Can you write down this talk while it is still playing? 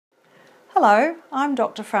Hello, I'm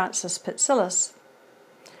Dr. Frances Pitzilis.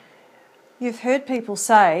 You've heard people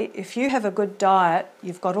say if you have a good diet,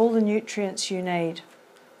 you've got all the nutrients you need.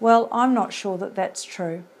 Well, I'm not sure that that's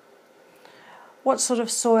true. What sort of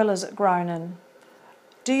soil is it grown in?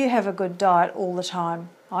 Do you have a good diet all the time?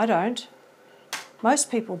 I don't. Most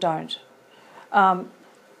people don't. How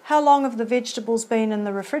long have the vegetables been in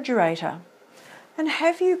the refrigerator? And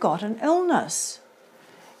have you got an illness?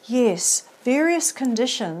 Yes, various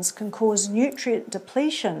conditions can cause nutrient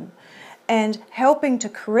depletion, and helping to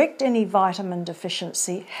correct any vitamin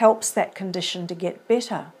deficiency helps that condition to get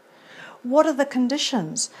better. What are the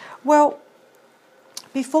conditions? Well,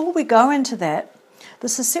 before we go into that, the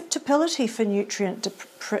susceptibility for nutrient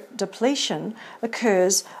depletion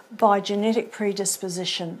occurs by genetic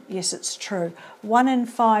predisposition. Yes, it's true. 1 in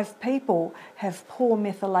 5 people have poor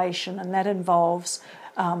methylation, and that involves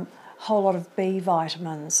a whole lot of B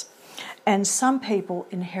vitamins. And some people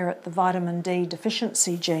inherit the vitamin D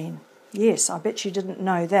deficiency gene. Yes, I bet you didn't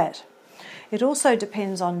know that. It also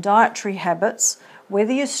depends on dietary habits,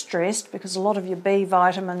 whether you're stressed, because a lot of your B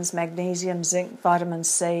vitamins, magnesium, zinc, vitamin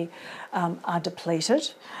C are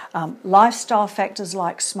depleted. Lifestyle factors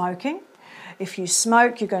like smoking. If you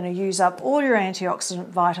smoke, you're going to use up all your antioxidant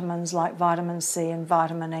vitamins like vitamin C and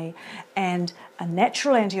vitamin E, and a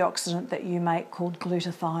natural antioxidant that you make called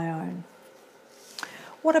glutathione.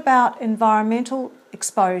 What about environmental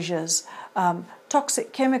exposures?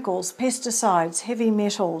 Toxic chemicals, pesticides, heavy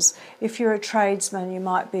metals. If you're a tradesman, you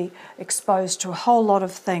might be exposed to a whole lot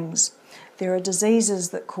of things. There are diseases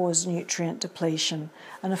that cause nutrient depletion,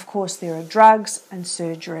 and of course there are drugs and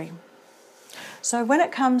surgery. So when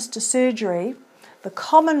it comes to surgery, the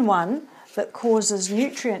common one that causes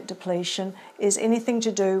nutrient depletion is anything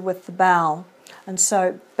to do with the bowel. And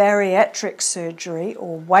so bariatric surgery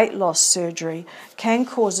or weight loss surgery can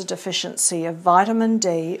cause a deficiency of vitamin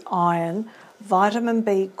D, iron, vitamin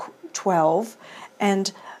B12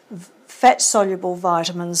 and fat-soluble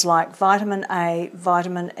vitamins like vitamin A,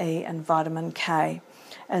 vitamin E and vitamin K,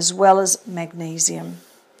 as well as magnesium.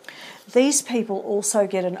 These people also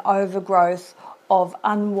get an overgrowth of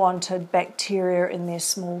unwanted bacteria in their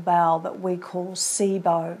small bowel that we call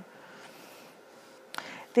SIBO.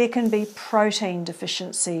 There can be protein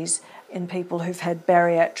deficiencies in people who've had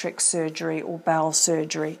bariatric surgery or bowel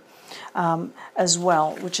surgery as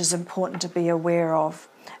well, which is important to be aware of,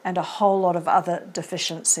 and a whole lot of other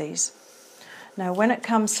deficiencies. Now, when it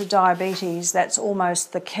comes to diabetes, that's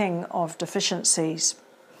almost the king of deficiencies.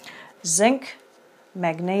 Zinc,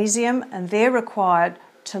 magnesium, and they're required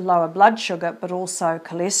to lower blood sugar, but also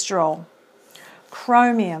cholesterol.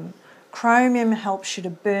 Chromium. Chromium helps you to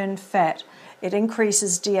burn fat. It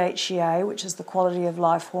increases DHEA, which is the quality of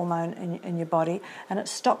life hormone in your body, and it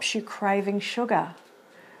stops you craving sugar.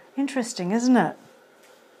 Interesting, isn't it?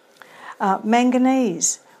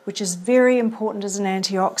 Manganese, which is very important as an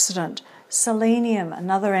antioxidant. Selenium,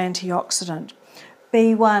 another antioxidant.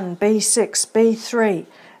 B1, B6, B3,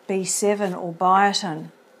 B7 or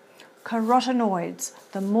biotin. Carotenoids.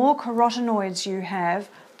 The more carotenoids you have,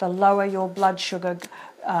 the lower your blood sugar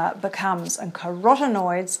becomes, and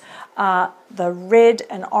carotenoids are the red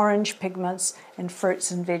and orange pigments in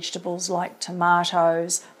fruits and vegetables like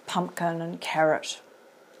tomatoes, pumpkin and carrot.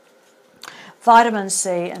 Vitamin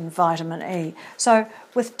C and vitamin E. So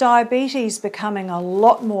with diabetes becoming a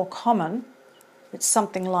lot more common, it's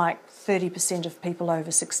something like 30% of people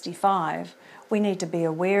over 65, we need to be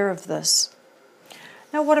aware of this.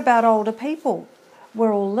 Now what about older people?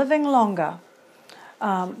 We're all living longer.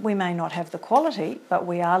 We may not have the quality, but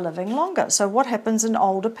we are living longer. So what happens in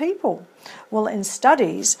older people? Well, in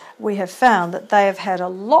studies, we have found that they have had a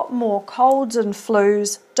lot more colds and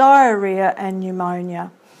flus, diarrhea and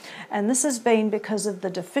pneumonia. And this has been because of the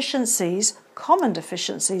deficiencies, common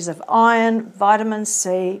deficiencies of iron, vitamin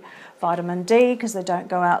C, vitamin D, because they don't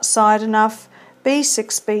go outside enough,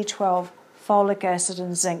 B6, B12, folic acid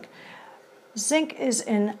and zinc. Zinc is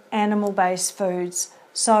in animal-based foods,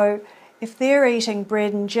 so if they're eating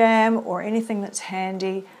bread and jam or anything that's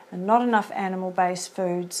handy and not enough animal-based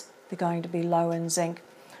foods, they're going to be low in zinc.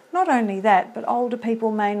 Not only that, but older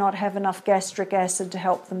people may not have enough gastric acid to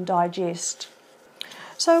help them digest.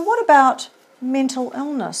 So what about mental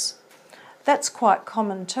illness? That's quite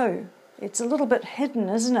common too. It's a little bit hidden,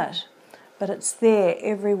 isn't it? But it's there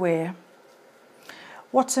everywhere.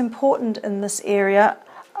 What's important in this area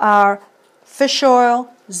are fish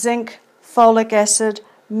oil, zinc, folic acid,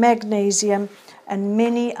 magnesium, and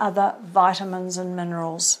many other vitamins and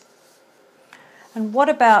minerals. And what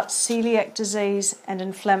about celiac disease and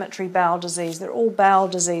inflammatory bowel disease? They're all bowel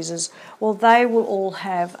diseases. Well, they will all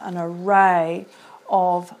have an array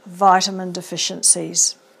of vitamin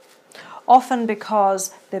deficiencies. often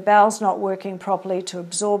because their bowel's not working properly to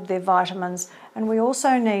absorb their vitamins, and we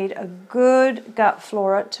also need a good gut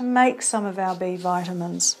flora to make some of our B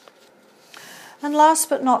vitamins. And last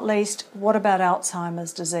but not least, what about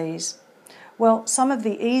Alzheimer's disease? Well, some of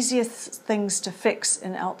the easiest things to fix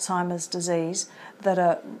in Alzheimer's disease that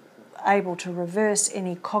are able to reverse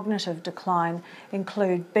any cognitive decline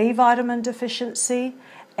include B vitamin deficiency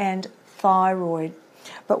and thyroid.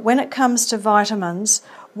 But when it comes to vitamins,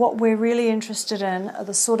 what we're really interested in are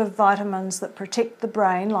the sort of vitamins that protect the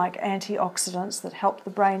brain, like antioxidants that help the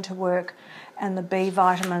brain to work, and the B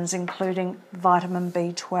vitamins, including vitamin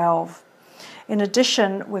B12. In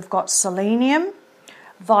addition, we've got selenium,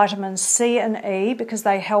 vitamin C and E, because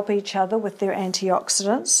they help each other with their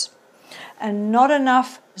antioxidants, and not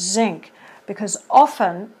enough zinc, because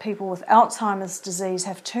often people with Alzheimer's disease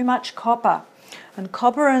have too much copper, and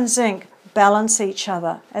copper and zinc balance each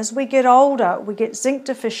other. As we get older, we get zinc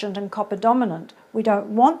deficient and copper dominant. We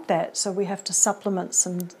don't want that, so we have to supplement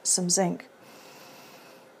some zinc.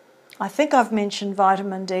 I think I've mentioned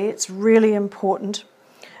vitamin D. It's really important.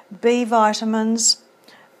 B vitamins.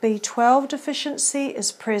 B12 deficiency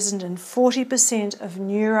is present in 40% of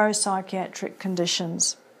neuropsychiatric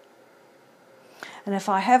conditions. And if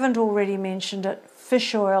I haven't already mentioned it,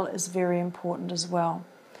 fish oil is very important as well.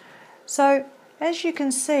 So, as you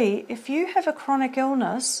can see, if you have a chronic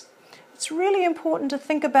illness, it's really important to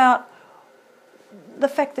think about the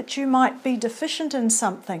fact that you might be deficient in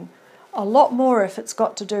something. A lot more if it's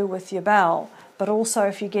got to do with your bowel, but also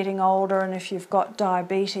if you're getting older and if you've got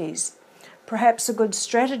diabetes. Perhaps a good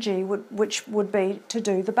strategy which would be to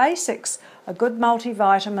do the basics, a good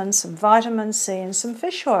multivitamin, some vitamin C and some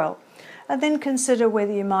fish oil, and then consider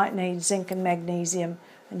whether you might need zinc and magnesium,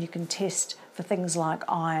 and you can test for things like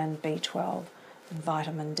iron, B12 and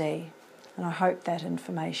vitamin D. And I hope that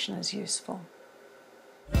information is useful.